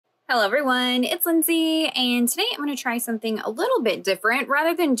Hello everyone, it's Lindsay, and today I'm going to try something a little bit different.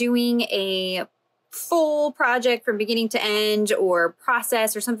 Rather than doing a full project from beginning to end or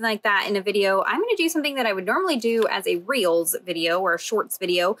process or something like that in a video, I'm going to do something that I would normally do as a Reels video or a Shorts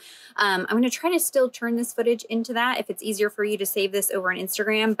video. I'm going to try to still turn this footage into that if it's easier for you to save this over on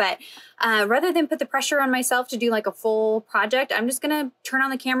Instagram. But rather than put the pressure on myself to do like a full project, I'm just going to turn on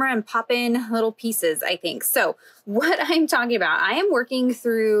the camera and pop in little pieces, I think. So what I'm talking about, I am working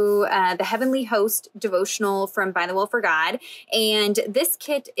through the Heavenly Host devotional from By the Will for God, and this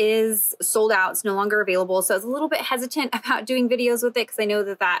kit is sold out. It's no longer available, so I was a little bit hesitant about doing videos with it because I know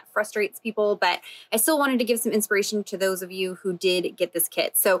that that frustrates people, but I still wanted to give some inspiration to those of you who did get this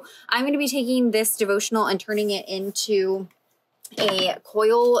kit. So I'm going to be taking this devotional and turning it into a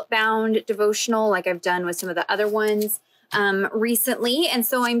coil bound devotional like I've done with some of the other ones recently. And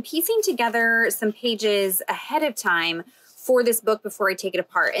so I'm piecing together some pages ahead of time for this book before I take it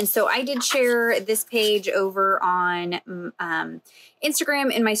apart. And so I did share this page over on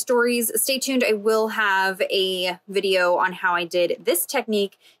Instagram in my stories. Stay tuned. I will have a video on how I did this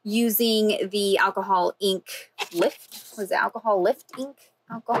technique using the alcohol ink lift. Was it alcohol lift ink?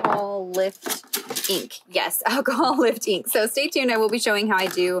 Alcohol lift ink. Yes, alcohol lift ink. So stay tuned. I will be showing how I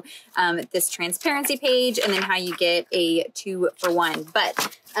do this transparency page and then how you get a 2-for-1.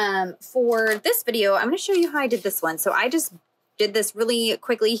 But for this video, I'm going to show you how I did this one. So I just did this really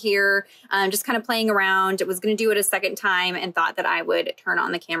quickly here, just kind of playing around. I was going to do it a second time and thought that I would turn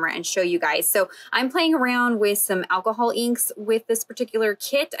on the camera and show you guys. So I'm playing around with some alcohol inks with this particular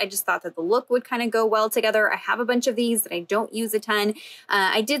kit. I just thought that the look would kind of go well together. I have a bunch of these that I don't use a ton.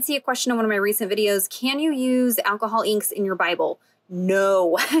 I did see a question in one of my recent videos. Can you use alcohol inks in your Bible?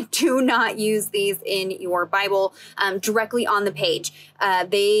 No, do not use these in your Bible directly on the page.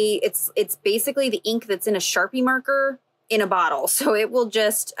 It's basically the ink that's in a Sharpie marker in a bottle. So it will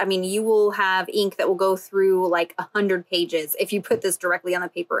just, I mean, you will have ink that will go through like 100 pages if you put this directly on the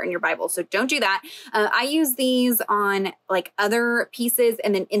paper in your Bible. So don't do that. I use these on like other pieces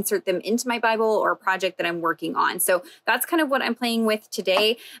and then insert them into my Bible or a project that I'm working on. So that's kind of what I'm playing with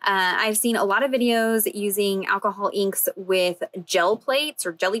today. I've seen a lot of videos using alcohol inks with gel plates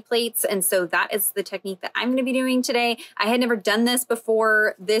or jelly plates. And so that is the technique that I'm going to be doing today. I had never done this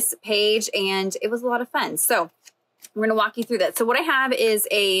before this page and it was a lot of fun. So we're going to walk you through that. So what I have is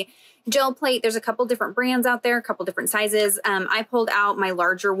a gel plate. There's a couple different brands out there, a couple different sizes. I pulled out my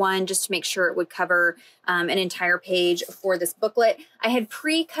larger one just to make sure it would cover an entire page for this booklet. I had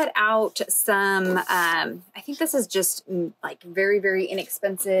pre-cut out some, I think this is just like very, very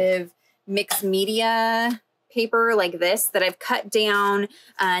inexpensive mixed media paper like this that I've cut down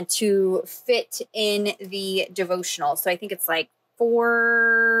to fit in the devotional. So I think it's like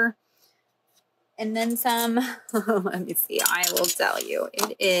 4... and then some. Let me see. I will tell you.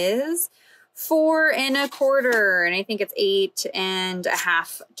 It is 4 1/4, and I think it's 8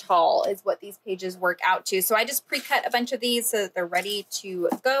 1/2 tall is what these pages work out to. So I just pre-cut a bunch of these so that they're ready to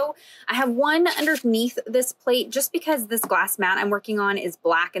go. I have one underneath this plate just because this glass mat I'm working on is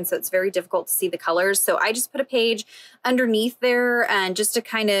black, and so it's very difficult to see the colors. So I just put a page underneath there and just to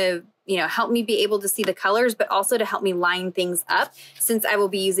kind of, you know, help me be able to see the colors, but also to help me line things up since I will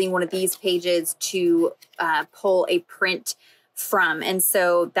be using one of these pages to pull a print from. And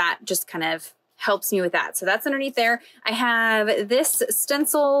so that just kind of helps me with that. So that's underneath there. I have this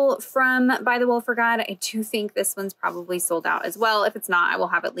stencil from By the Will for God. I do think this one's probably sold out as well. If it's not, I will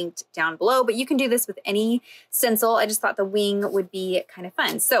have it linked down below, but you can do this with any stencil. I just thought the wing would be kind of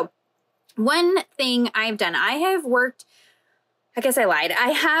fun. So one thing I've done, I have worked, I guess I lied.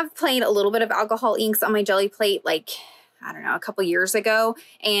 I have played a little bit of alcohol inks on my jelly plate, like, I don't know, a couple years ago,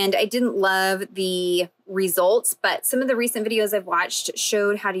 and I didn't love the results, but some of the recent videos I've watched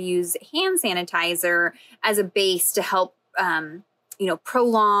showed how to use hand sanitizer as a base to help, you know,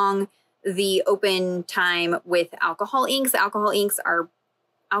 prolong the open time with alcohol inks. Alcohol inks are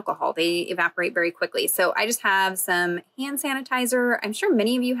alcohol. They evaporate very quickly. So I just have some hand sanitizer. I'm sure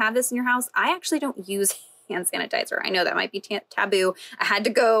many of you have this in your house. I actually don't use hand sanitizer. I know that might be taboo. I had to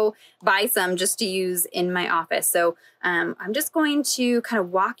go buy some just to use in my office. So I'm just going to kind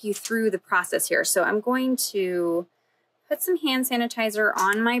of walk you through the process here. So I'm going to put some hand sanitizer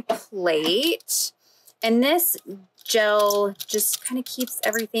on my plate, and this gel just kind of keeps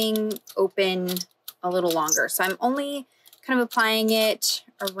everything open a little longer. So I'm only kind of applying it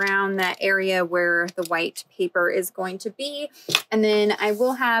around that area where the white paper is going to be. And then I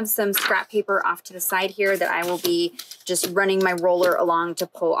will have some scrap paper off to the side here that I will be just running my roller along to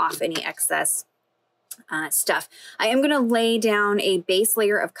pull off any excess stuff. I am going to lay down a base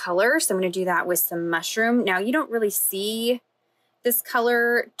layer of color. So I'm going to do that with some mushroom. Now you don't really see this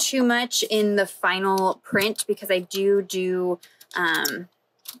color too much in the final print because I do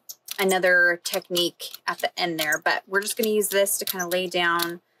another technique at the end there, but we're just going to use this to kind of lay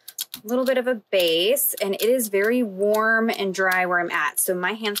down a little bit of a base, and it is very warm and dry where I'm at. So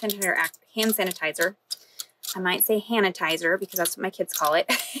my hand sanitizer, I might say hanitizer because that's what my kids call it,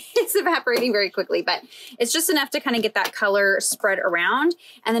 it's evaporating very quickly, but it's just enough to kind of get that color spread around.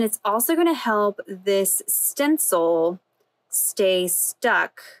 And then it's also going to help this stencil stay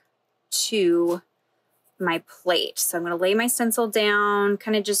stuck to my plate. So I'm going to lay my stencil down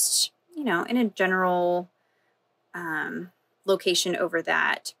kind of just, you know, in a general location over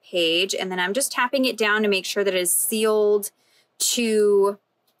that page. And then I'm just tapping it down to make sure that it is sealed to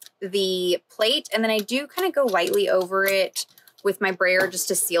the plate. And then I do kind of go lightly over it with my brayer just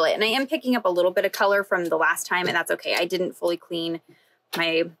to seal it. And I am picking up a little bit of color from the last time, and that's okay. I didn't fully clean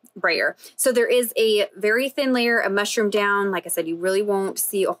my brayer. So there is a very thin layer of mushroom down. Like I said, you really won't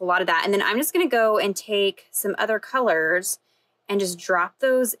see a whole lot of that. And then I'm just going to go and take some other colors and just drop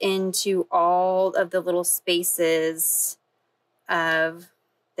those into all of the little spaces of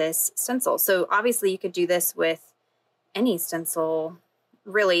this stencil. So obviously you could do this with any stencil,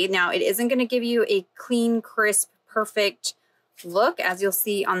 really. Now it isn't going to give you a clean, crisp, perfect look. As you'll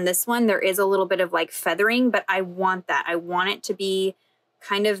see on this one, there is a little bit of like feathering, but I want that. I want it to be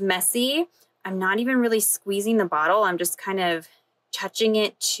kind of messy. I'm not even really squeezing the bottle. I'm just kind of touching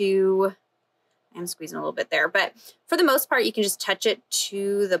it to, I'm squeezing a little bit there, but for the most part, you can just touch it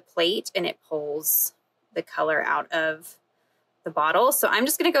to the plate and it pulls the color out of the bottle. So I'm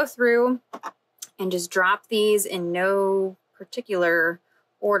just going to go through and just drop these in no particular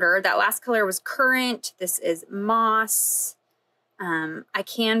order. That last color was Currant. This is Moss. I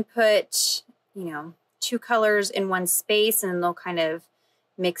can put, you know, two colors in one space and they'll kind of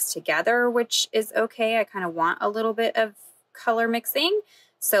mix together, which is okay. I kind of want a little bit of color mixing.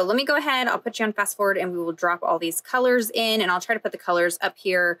 So let me go ahead. I'll put you on fast forward and we will drop all these colors in, and I'll try to put the colors up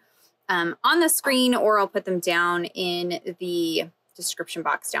here on the screen, or I'll put them down in the description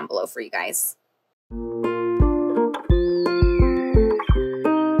box down below for you guys.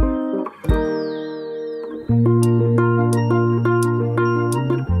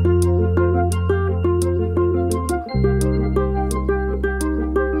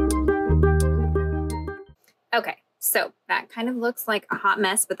 Okay, so that kind of looks like a hot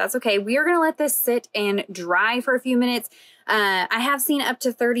mess, but that's okay. We are going to let this sit and dry for a few minutes. I have seen up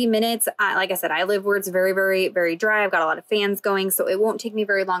to 30 minutes. Like I said, I live where it's very, very, very dry. I've got a lot of fans going, so it won't take me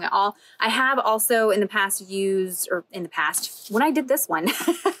very long at all. I have also in the past when I did this one,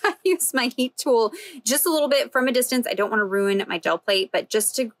 I used my heat tool just a little bit from a distance. I don't want to ruin my gel plate, but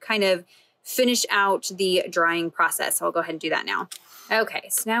just to kind of finish out the drying process. So I'll go ahead and do that now. Okay,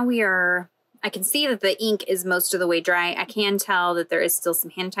 so now I can see that the ink is most of the way dry. I can tell that there is still some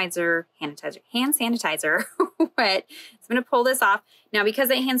hand sanitizer wet. So I'm going to pull this off. Now, because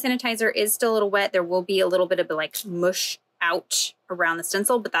that hand sanitizer is still a little wet, there will be a little bit of like mush out around the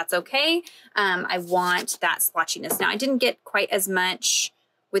stencil, but that's okay. I want that splotchiness. Now, I didn't get quite as much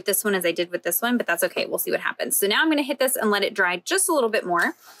with this one as I did with this one, but that's okay. We'll see what happens. So now I'm going to hit this and let it dry just a little bit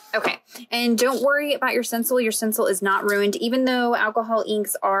more. Okay, and don't worry about your stencil. Your stencil is not ruined. Even though alcohol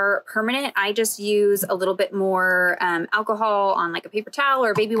inks are permanent, I just use a little bit more alcohol on like a paper towel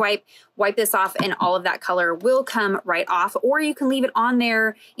or a baby wipe this off, and all of that color will come right off. Or you can leave it on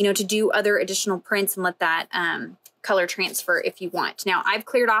there, you know, to do other additional prints and let that color transfer if you want. Now, I've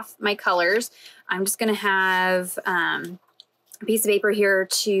cleared off my colors. I'm just going to have a piece of paper here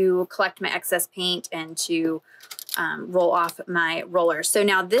to collect my excess paint and to roll off my roller. So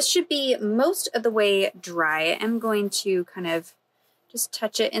now this should be most of the way dry. I'm going to kind of just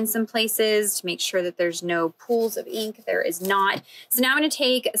touch it in some places to make sure that there's no pools of ink. There is not. So now I'm going to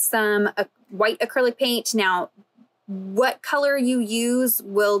take some white acrylic paint. Now, what color you use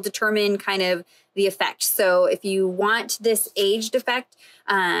will determine kind of the effect. So if you want this aged effect,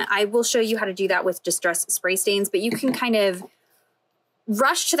 I will show you how to do that with distress spray stains, but you can kind of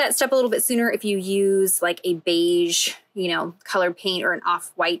rush to that step a little bit sooner if you use like a beige, you know, colored paint or an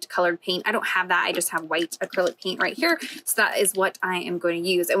off-white colored paint. I don't have that. I just have white acrylic paint right here. So that is what I am going to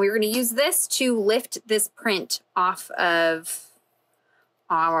use. And we're going to use this to lift this print off of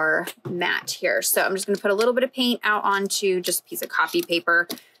our mat here. So I'm just going to put a little bit of paint out onto just a piece of copy paper,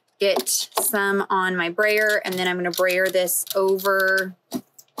 get some on my brayer, and then I'm going to brayer this over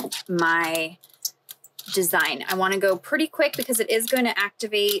my design. I want to go pretty quick because it is going to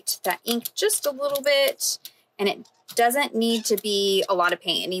activate that ink just a little bit, and it doesn't need to be a lot of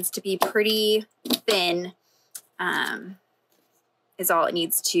paint. It needs to be pretty thin, is all it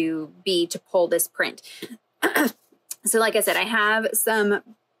needs to be to pull this print. So like I said, I have some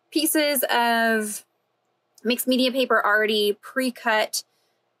pieces of mixed media paper already pre-cut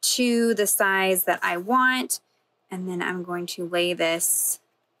to the size that I want. And then I'm going to lay this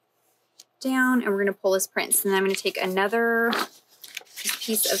down and we're going to pull this print. So then I'm going to take another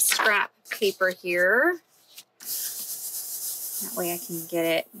piece of scrap paper here. That way I can get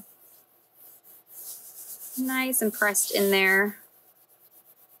it nice and pressed in there.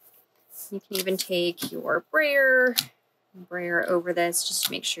 You can even take your brayer over this just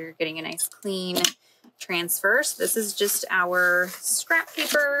to make sure you're getting a nice clean transfer. So this is just our scrap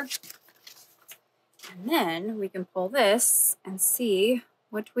paper. And then we can pull this and see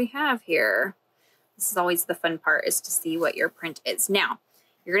what we have here. This is always the fun part, is to see what your print is. Now,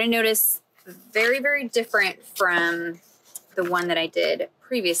 you're going to notice very, very different from the one that I did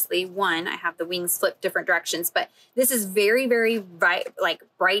previously. One, I have the wings flipped different directions, but this is very, very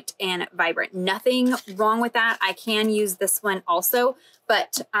bright and vibrant. Nothing wrong with that. I can use this one also,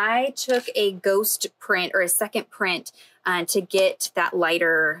 but I took a ghost print or a second print to get that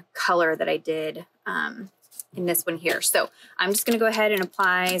lighter color that I did in this one here. So I'm just going to go ahead and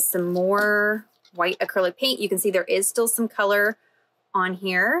apply some more white acrylic paint. You can see there is still some color on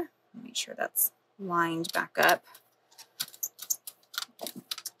here. Make sure that's lined back up.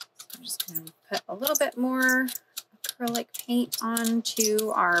 I'm just going to put a little bit more acrylic paint onto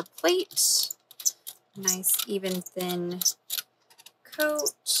our plate. Nice, even, thin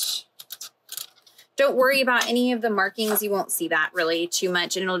coat. Don't worry about any of the markings. You won't see that really too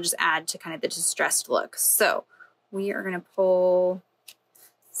much, and it'll just add to kind of the distressed look. So we are going to pull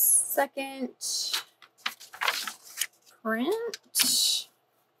second print.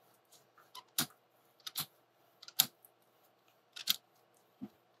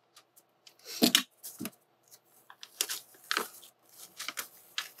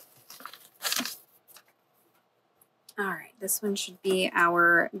 All right, this one should be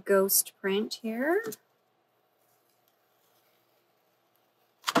our ghost print here.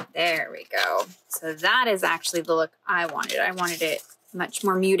 There we go. So that is actually the look I wanted. I wanted it much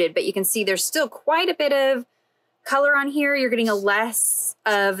more muted, but you can see there's still quite a bit of color on here. You're getting a less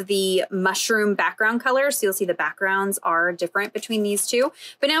of the mushroom background color. So you'll see the backgrounds are different between these two.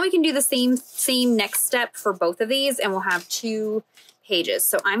 But now we can do the same next step for both of these, and we'll have two pages.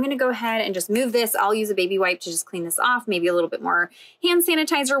 So I'm going to go ahead and just move this. I'll use a baby wipe to just clean this off. Maybe a little bit more hand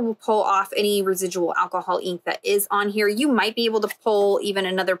sanitizer will pull off any residual alcohol ink that is on here. You might be able to pull even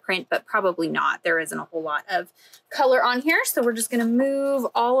another print, but probably not. There isn't a whole lot of color on here. So we're just going to move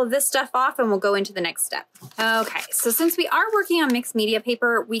all of this stuff off and we'll go into the next step. Okay, so since we are working on mixed media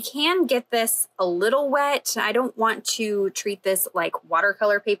paper, we can get this a little wet. I don't want to treat this like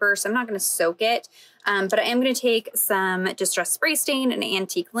watercolor paper, so I'm not going to soak it. But I am going to take some distressed spray stain and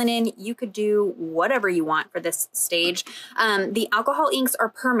antique linen. You could do whatever you want for this stage. The alcohol inks are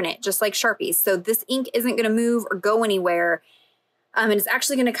permanent, just like Sharpies. So this ink isn't going to move or go anywhere. And it's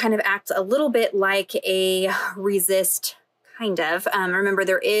actually going to kind of act a little bit like a resist, kind of. Remember,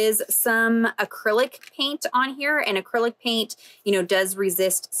 there is some acrylic paint on here, and acrylic paint, you know, does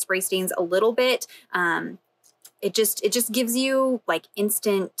resist spray stains a little bit. It just gives you like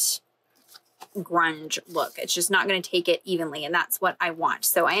instant grunge look. It's just not going to take it evenly, and that's what I want.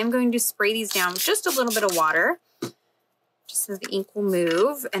 So I am going to spray these down with just a little bit of water, just so the ink will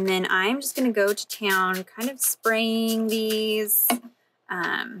move. And then I'm just going to go to town, kind of spraying these,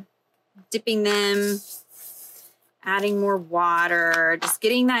 dipping them, adding more water, just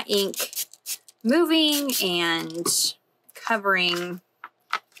getting that ink moving and covering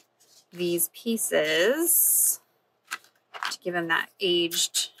these pieces to give them that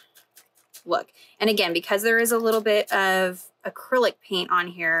aged look. And again, because there is a little bit of acrylic paint on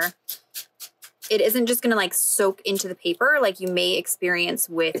here, it isn't just going to like soak into the paper like you may experience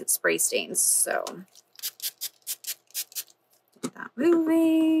with spray stains. So get that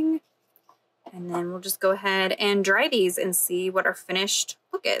moving. And then we'll just go ahead and dry these and see what our finished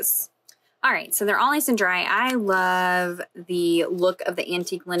look is. All right, so they're all nice and dry. I love the look of the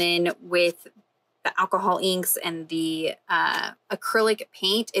antique linen with the alcohol inks and the acrylic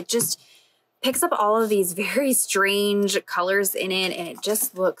paint. It just picks up all of these very strange colors in it, and it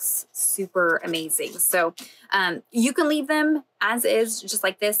just looks super amazing. So you can leave them as is, just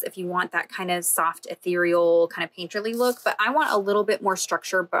like this, if you want that kind of soft, ethereal, kind of painterly look. But I want a little bit more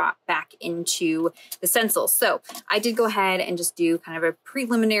structure back into the stencil. So I did go ahead and just do kind of a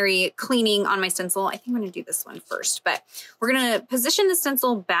preliminary cleaning on my stencil. I think I'm going to do this one first, but we're going to position the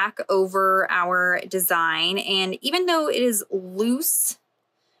stencil back over our design. And even though it is loose,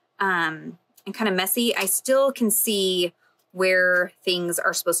 and kind of messy, I still can see where things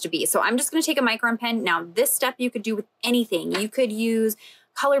are supposed to be. So I'm just going to take a micron pen. Now this step you could do with anything. You could use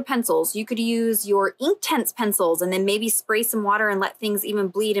colored pencils. You could use your Inktense pencils and then maybe spray some water and let things even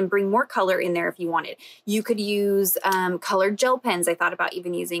bleed and bring more color in there if you wanted. You could use colored gel pens. I thought about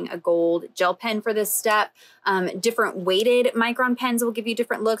even using a gold gel pen for this step. Different weighted micron pens will give you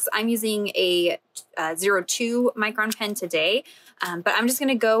different looks. I'm using a 02 micron pen today, but I'm just going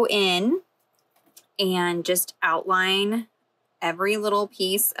to go in and just outline every little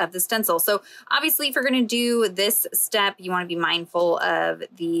piece of the stencil. So obviously if you're going to do this step, you want to be mindful of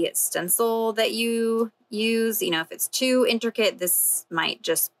the stencil that you use. You know, if it's too intricate, this might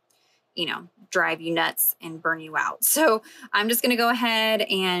just, you know, drive you nuts and burn you out. So I'm just going to go ahead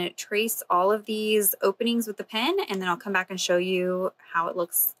and trace all of these openings with the pen, and then I'll come back and show you how it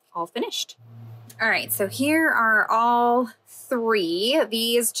looks all finished. All right, so here are all three.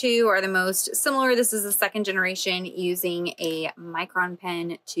 These two are the most similar. This is the second generation using a micron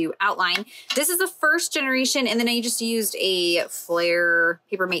pen to outline. This is the first generation, and then I just used a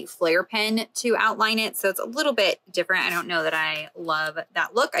Papermate flare pen to outline it. So it's a little bit different. I don't know that I love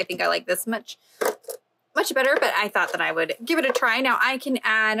that look. I think I like this much better, but I thought that I would give it a try. Now I can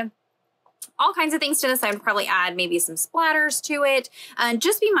add all kinds of things to this. I would probably add maybe some splatters to it.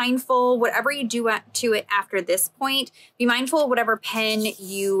 Just be mindful, whatever you do to it after this point, be mindful of whatever pen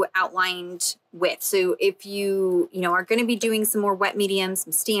you outlined with. So if you are going to be doing some more wet medium,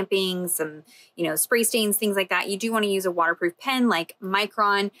 some stamping, some, spray stains, things like that, you do want to use a waterproof pen like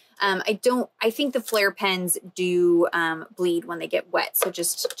Micron. I think the flare pens do bleed when they get wet. So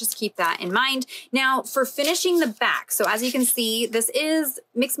just keep that in mind. Now for finishing the back. So as you can see, this is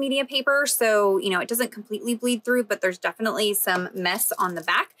mixed media paper. So, it doesn't completely bleed through, but there's definitely some mess on the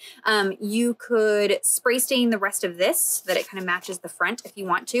back. You could spray stain the rest of this so that it kind of matches the front if you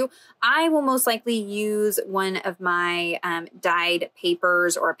want to. I will most likely use one of my dyed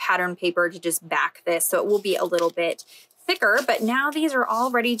papers or a pattern paper to just back this. So it will be a little bit thicker, but now these are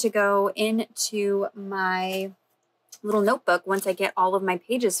all ready to go into my little notebook once I get all of my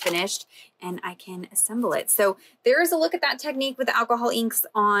pages finished and I can assemble it. So there is a look at that technique with the alcohol inks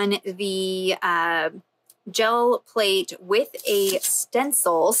on the gel plate with a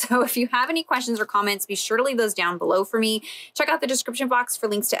stencil. So if you have any questions or comments, be sure to leave those down below for me. Check out the description box for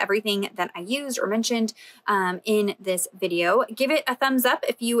links to everything that I used or mentioned in this video. Give it a thumbs up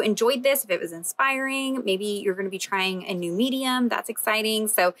if you enjoyed this, if it was inspiring. Maybe you're going to be trying a new medium. That's exciting.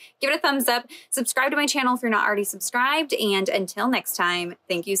 So give it a thumbs up. Subscribe to my channel if you're not already subscribed. And until next time,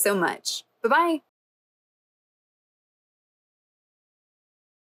 thank you so much. Bye-bye.